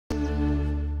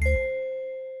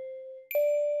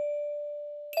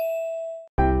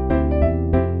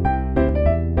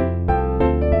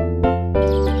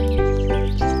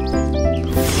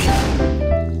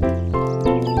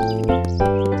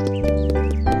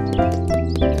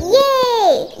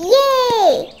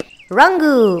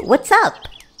Rangu, what's up?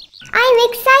 I'm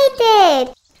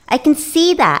excited! I can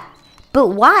see that. But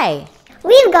why?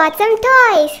 We've got some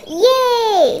toys!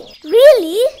 Yay!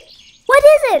 Really? What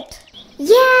is it?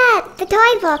 Yeah, the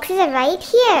toy boxes are right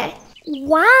here.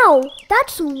 Wow,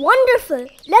 that's wonderful.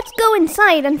 Let's go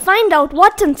inside and find out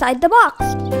what's inside the box.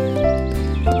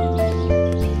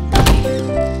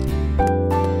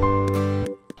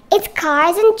 It's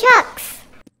cars and trucks.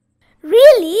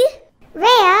 Really? Rhea,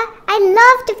 I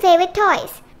love to play with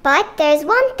toys, but there's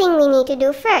one thing we need to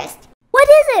do first. What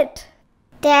is it?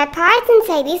 There are parts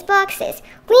inside these boxes.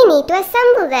 We need to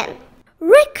assemble them.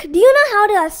 Rick, do you know how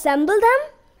to assemble them?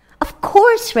 Of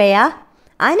course, Rhea.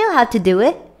 I know how to do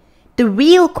it. The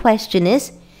real question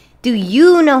is, do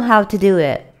you know how to do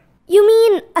it? You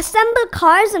mean assemble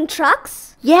cars and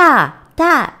trucks? Yeah,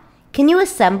 that. Can you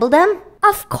assemble them?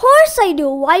 Of course I do.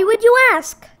 Why would you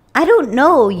ask? I don't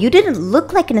know. You didn't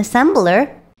look like an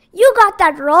assembler. You got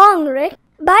that wrong, Rick.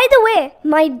 By the way,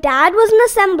 my dad was an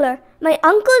assembler. My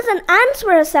uncles and aunts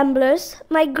were assemblers.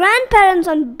 My grandparents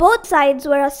on both sides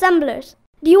were assemblers.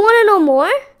 Do you want to know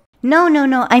more? No.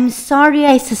 I'm sorry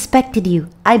I suspected you.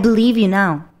 I believe you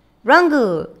now.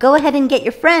 Rangu, go ahead and get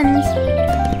your friends.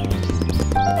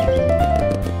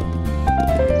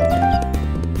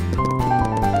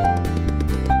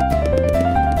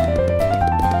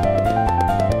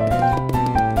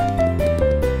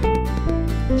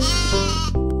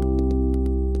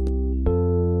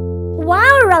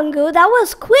 Wow, Rangu, that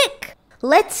was quick.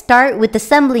 Let's start with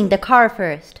assembling the car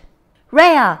first.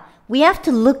 Rhea, we have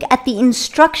to look at the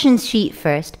instruction sheet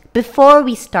first before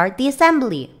we start the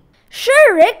assembly.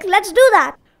 Sure, Rick, let's do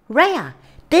that. Rhea,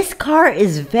 this car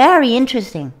is very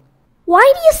interesting. Why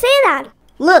do you say that?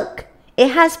 Look,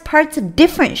 it has parts of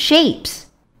different shapes.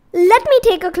 Let me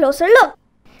take a closer look.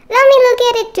 Let me look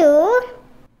at it too.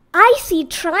 I see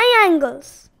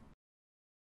triangles.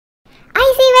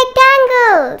 I see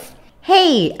rectangles.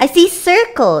 Hey, I see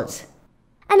circles.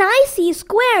 And I see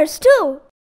squares too.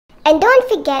 And don't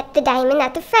forget the diamond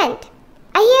at the front.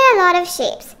 I hear a lot of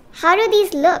shapes. How do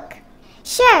these look?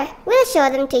 Sure, we'll show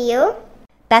them to you.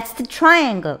 That's the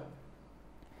triangle.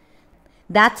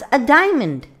 That's a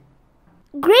diamond.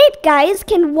 Great, guys.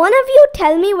 Can one of you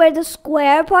tell me where the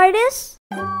square part is?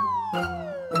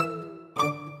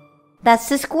 That's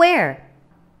the square.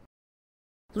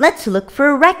 Let's look for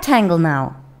a rectangle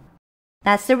now.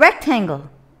 That's the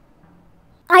rectangle.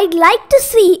 I'd like to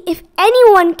see if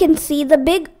anyone can see the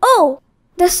big O,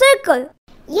 the circle.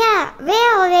 Yeah,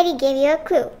 Rhea already gave you a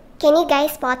clue. Can you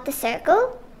guys spot the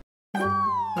circle?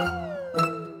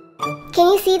 Can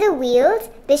you see the wheels?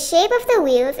 The shape of the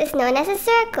wheels is known as a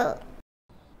circle.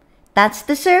 That's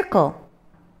the circle.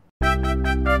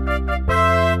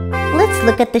 Let's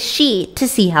look at the sheet to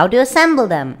see how to assemble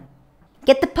them.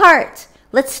 Get the parts.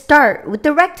 Let's start with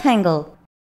the rectangle.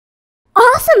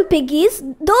 Awesome, piggies!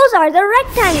 Those are the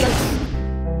rectangles.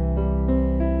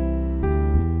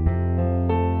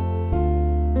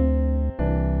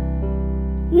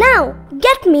 Now,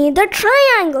 get me the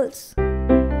triangles.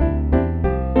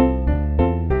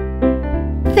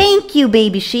 Thank you,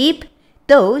 baby sheep.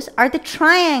 Those are the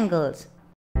triangles.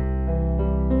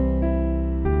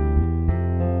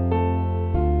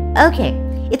 Okay,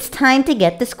 it's time to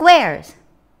get the squares.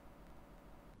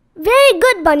 Very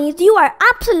good, bunnies. You are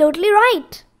absolutely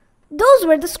right. Those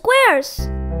were the squares.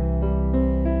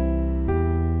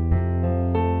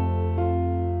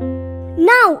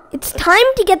 Now, it's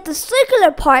time to get the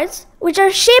circular parts, which are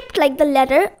shaped like the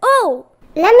letter O.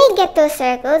 Let me get those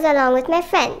circles along with my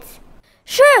friends.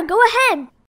 Sure, go ahead.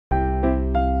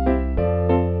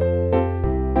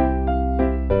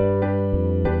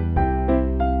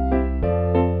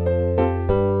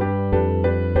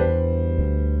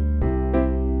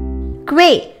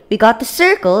 Great, we got the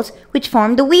circles which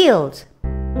form the wheels.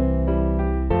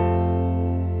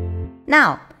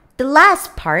 Now, the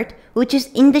last part which is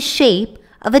in the shape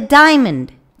of a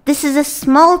diamond. This is a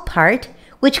small part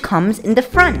which comes in the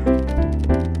front.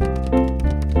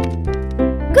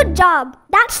 Good job.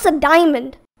 That's the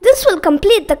diamond. This will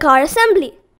complete the car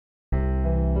assembly.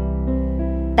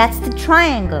 That's the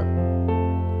triangle.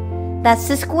 That's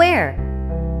the square.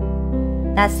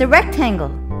 That's the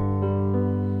rectangle.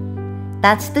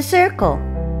 That's the circle.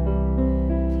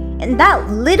 And that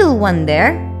little one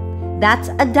there, that's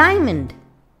a diamond.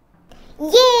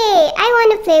 Yay! I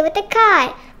want to play with the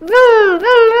car. Vroom,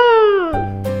 vroom, vroom.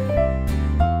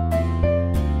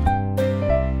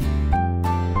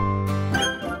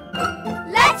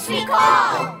 Let's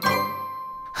recall!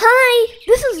 Hi,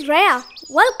 this is Rhea.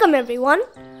 Welcome everyone.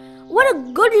 What a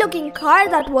good looking car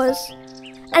that was.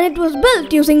 And it was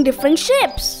built using different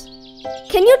shapes.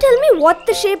 Can you tell me what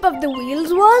the shape of the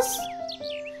wheels was?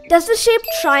 Does the shape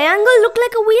triangle look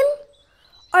like a wheel?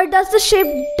 Or does the shape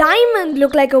diamond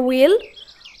look like a wheel?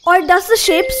 Or does the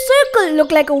shape circle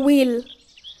look like a wheel?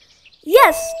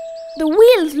 Yes, the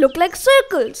wheels look like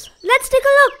circles. Let's take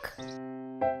a look.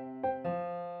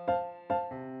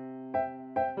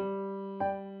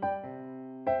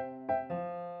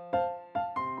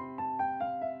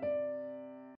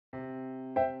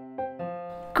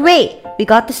 Great! We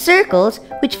got the circles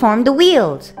which form the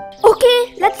wheels.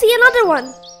 Okay, let's see another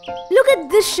one. Look at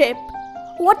this shape.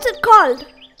 What's it called?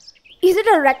 Is it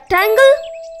a rectangle?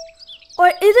 Or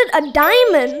is it a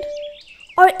diamond?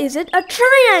 Or is it a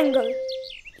triangle?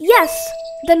 Yes,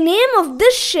 the name of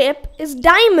this shape is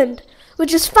diamond,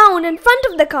 which is found in front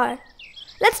of the car.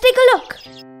 Let's take a look.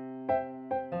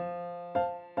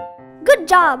 Good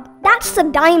job, that's a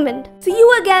diamond. See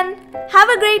you again. Have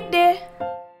a great day.